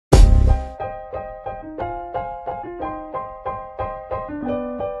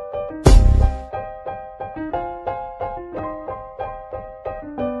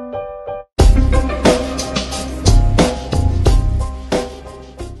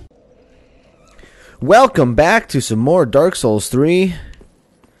Welcome back to some more Dark Souls 3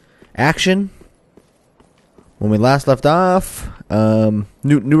 action. When we last left off, new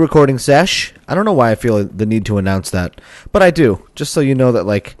recording sesh. I don't know why I feel the need to announce that, but I do, just so you know that,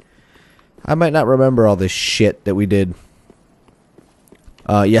 like, I might not remember all this shit that we did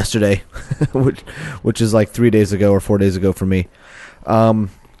yesterday, which is like 3 days ago or 4 days ago for me.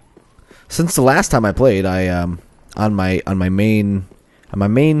 Since the last time I played, I on my main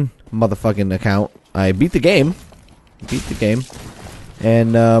motherfucking account, I beat the game,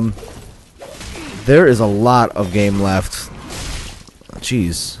 and there is a lot of game left.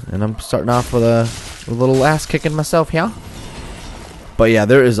 Jeez, and I'm starting off with a little ass kicking myself here. But yeah,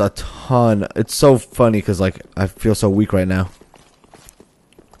 there is a ton. It's so funny because, like, I feel so weak right now.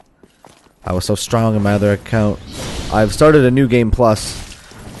 I was so strong in my other account. I've started a new game plus,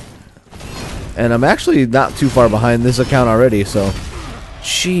 and I'm actually not too far behind this account already. So,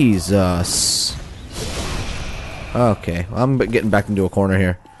 Jesus. Okay, I'm getting back into a corner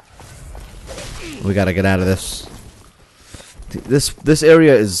here. We gotta get out of this. This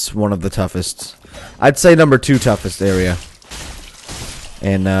area is one of the toughest. I'd say number 2 toughest area.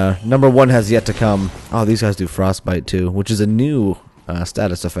 And number 1 has yet to come. Oh, these guys do frostbite too, which is a new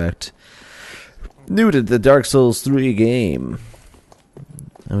status effect. New to the Dark Souls 3 game.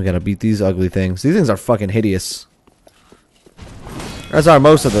 And we gotta beat these ugly things. These things are fucking hideous. As are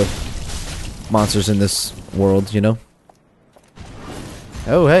most of the monsters in this world, you know?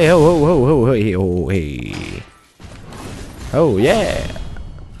 Oh, hey, oh, hey, oh, hey. Oh, yeah.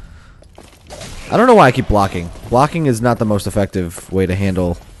 I don't know why I keep blocking. Blocking is not the most effective way to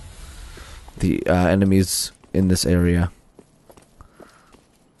handle the enemies in this area.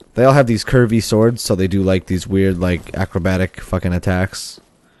 They all have these curvy swords, so they do, like, these weird, like, acrobatic fucking attacks.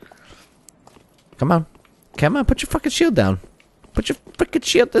 Come on. Come on, put your fucking shield down. Put your freaking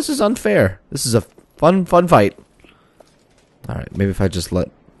shield. This is unfair. This is a fun fight. Alright, maybe if I just let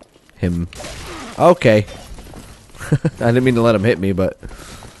him... Okay. I didn't mean to let him hit me, but...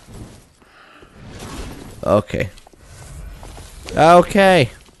 Okay.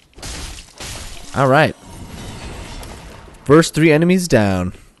 Okay. Alright. First 3 enemies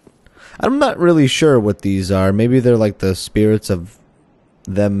down. I'm not really sure what these are. Maybe they're like the spirits of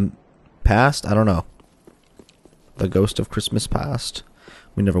them past? I don't know. The ghost of Christmas past.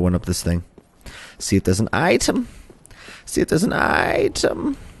 We never went up this thing. See if there's an item. See if there's an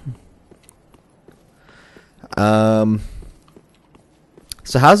item. So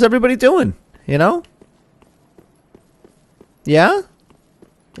how's everybody doing? You know? Yeah?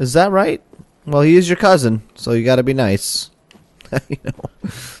 Is that right? Well, he is your cousin, so you gotta be nice. You know?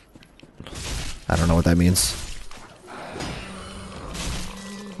 I don't know what that means.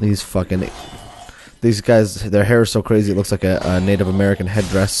 These guys, their hair is so crazy it looks like a Native American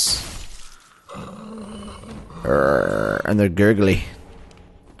headdress. And they're gurgly.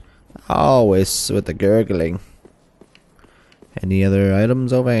 Always with the gurgling. Any other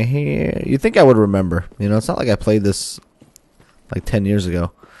items over here? You'd think I would remember. You know, it's not like I played this like 10 years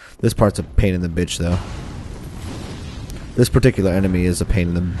ago. This part's a pain in the bitch, though. This particular enemy is a pain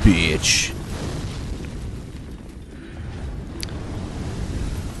in the bitch.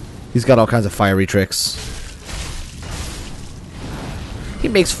 He's got all kinds of fiery tricks. He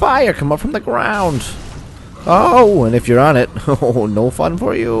makes fire come up from the ground. Oh, and if you're on it, oh, no fun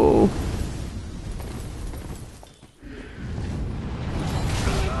for you.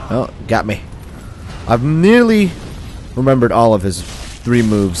 Oh, got me. I've nearly remembered all of his 3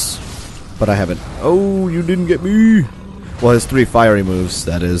 moves, but I haven't. Oh, you didn't get me. Well, his 3 fiery moves,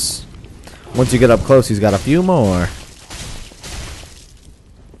 that is. Once you get up close, he's got a few more.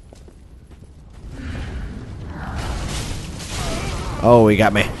 Oh, he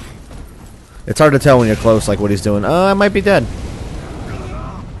got me. It's hard to tell when you're close, like, what he's doing. I might be dead.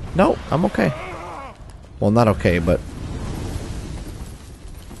 No, I'm okay. Well, not okay, but...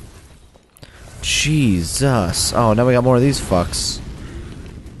 Jesus. Oh, now we got more of these fucks.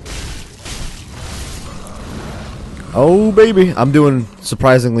 Oh, baby. I'm doing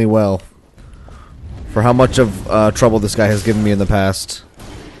surprisingly well. For how much of trouble this guy has given me in the past.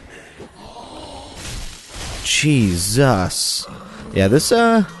 Jesus. Yeah, this,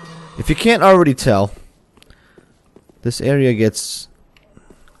 if you can't already tell, this area gets,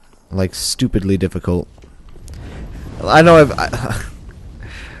 like, stupidly difficult. I know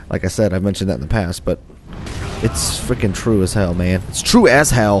like I said, I've mentioned that in the past, but it's freaking true as hell, man. It's true as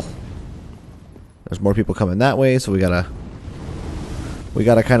hell. There's more people coming that way, so we gotta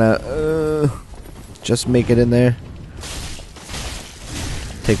kind of, just make it in there.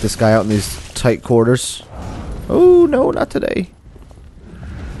 Take this guy out in these tight quarters. Oh, no, not today.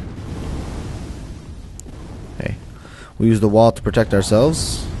 We'll use the wall to protect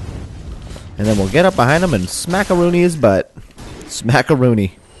ourselves. And then we'll get up behind him and smack-a-rooney his butt.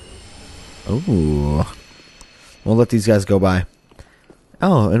 Smack-a-rooney. Ooh. We'll let these guys go by.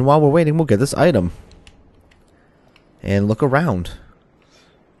 Oh, and while we're waiting, we'll get this item. And look around.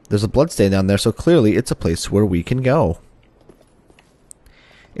 There's a bloodstain down there, so clearly it's a place where we can go.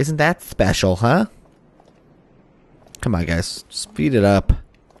 Isn't that special, huh? Come on, guys. Speed it up.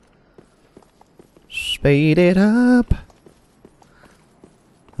 Speed it up.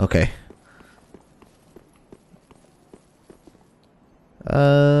 Okay.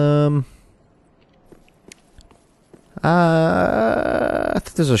 I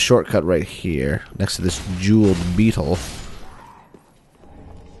think there's a shortcut right here next to this jeweled beetle.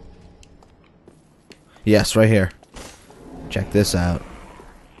 Yes, right here. Check this out.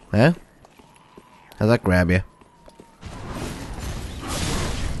 Huh? How's that grab you?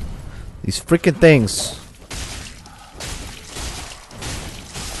 These freaking things.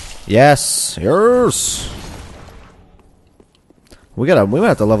 Yes, yes. We might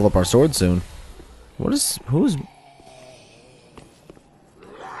have to level up our sword soon. Who's?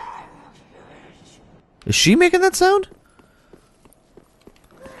 Is she making that sound?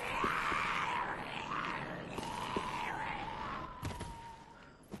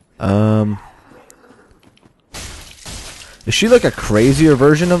 Is she like a crazier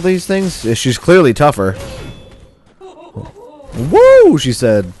version of these things? She's clearly tougher. Woo! She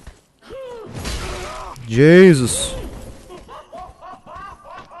said. Jesus.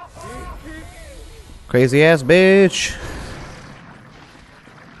 Crazy ass bitch.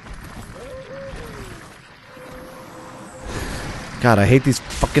 God, I hate these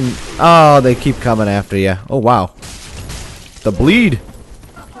fucking... Oh, they keep coming after you. Oh, wow. The bleed.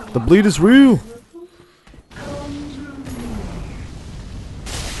 The bleed is real.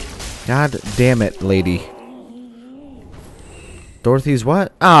 God damn it, lady. Dorothy's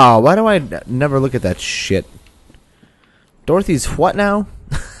what? Oh, why do I never look at that shit? Dorothy's what now?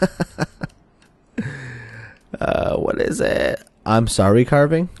 What is it? I'm sorry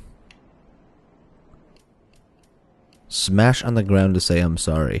carving? Smash on the ground to say I'm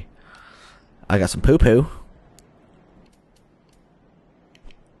sorry. I got some poo-poo.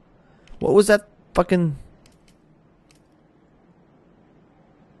 What was that fucking...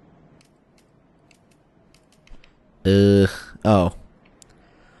 Oh.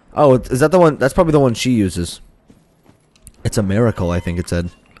 Oh, is that the one? That's probably the one she uses. It's a miracle, I think it said.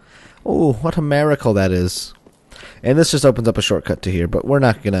 Oh, what a miracle that is. And this just opens up a shortcut to here, but we're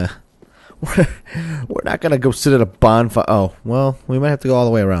not gonna... We're not gonna go sit at a bonfire. Oh, well, we might have to go all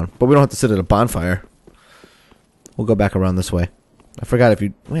the way around. But we don't have to sit at a bonfire. We'll go back around this way. I forgot if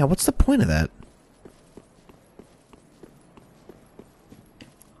you... Yeah, what's the point of that?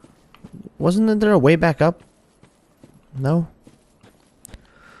 Wasn't there a way back up? No?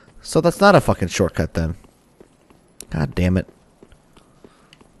 So that's not a fucking shortcut then. God damn it.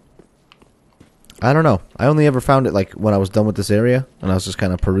 I don't know. I only ever found it like when I was done with this area. And I was just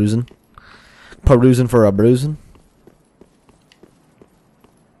kind of perusing. Perusing for a bruising.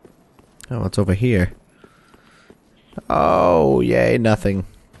 Oh, what's over here? Oh, yay, nothing.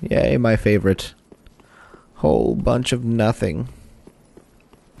 Yay, my favorite. Whole bunch of nothing.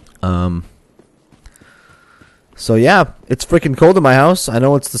 So yeah, it's freaking cold in my house. I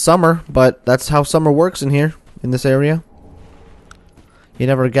know it's the summer, but that's how summer works in here, in this area. You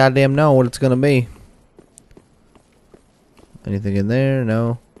never goddamn know what it's gonna be. Anything in there?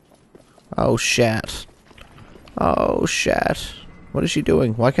 No. Oh, shit. Oh, shit. What is she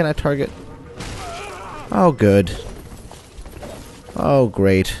doing? Why can't I target? Oh, good. Oh,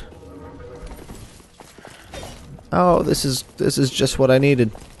 great. Oh, this is just what I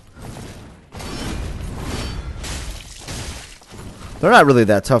needed. They're not really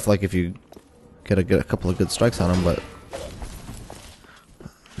that tough, like if you get a couple of good strikes on them, but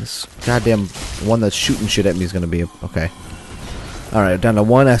this goddamn one that's shooting shit at me is gonna be okay. All right, down to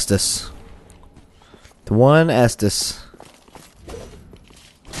one Estus. To one Estus.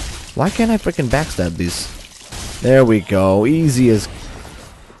 Why can't I freaking backstab these? There we go. Easy as.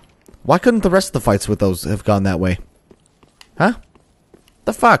 Why couldn't the rest of the fights with those have gone that way? Huh?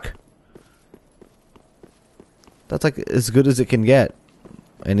 The fuck? That's like as good as it can get.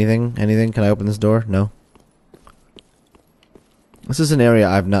 Anything? Anything? Can I open this door? No. This is an area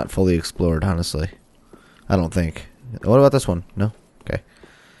I've not fully explored, honestly. I don't think. What about this one? No? Okay.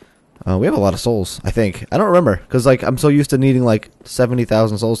 We have a lot of souls, I think. I don't remember, because like I'm so used to needing like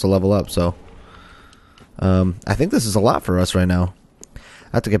 70,000 souls to level up, so... I think this is a lot for us right now.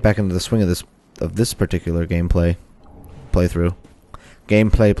 I have to get back into the swing of this particular playthrough.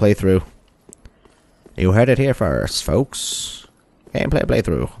 You heard it here first, folks. Gameplay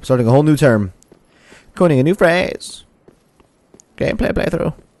playthrough. I'm starting a whole new term. Coining a new phrase. Gameplay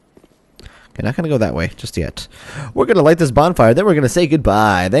playthrough. Okay, not gonna go that way just yet. We're gonna light this bonfire, then we're gonna say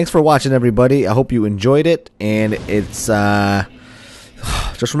goodbye. Thanks for watching, everybody. I hope you enjoyed it, and it's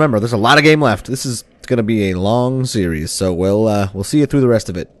just remember, there's a lot of game left. This is gonna be a long series, so we'll see you through the rest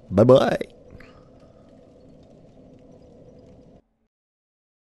of it. Bye bye.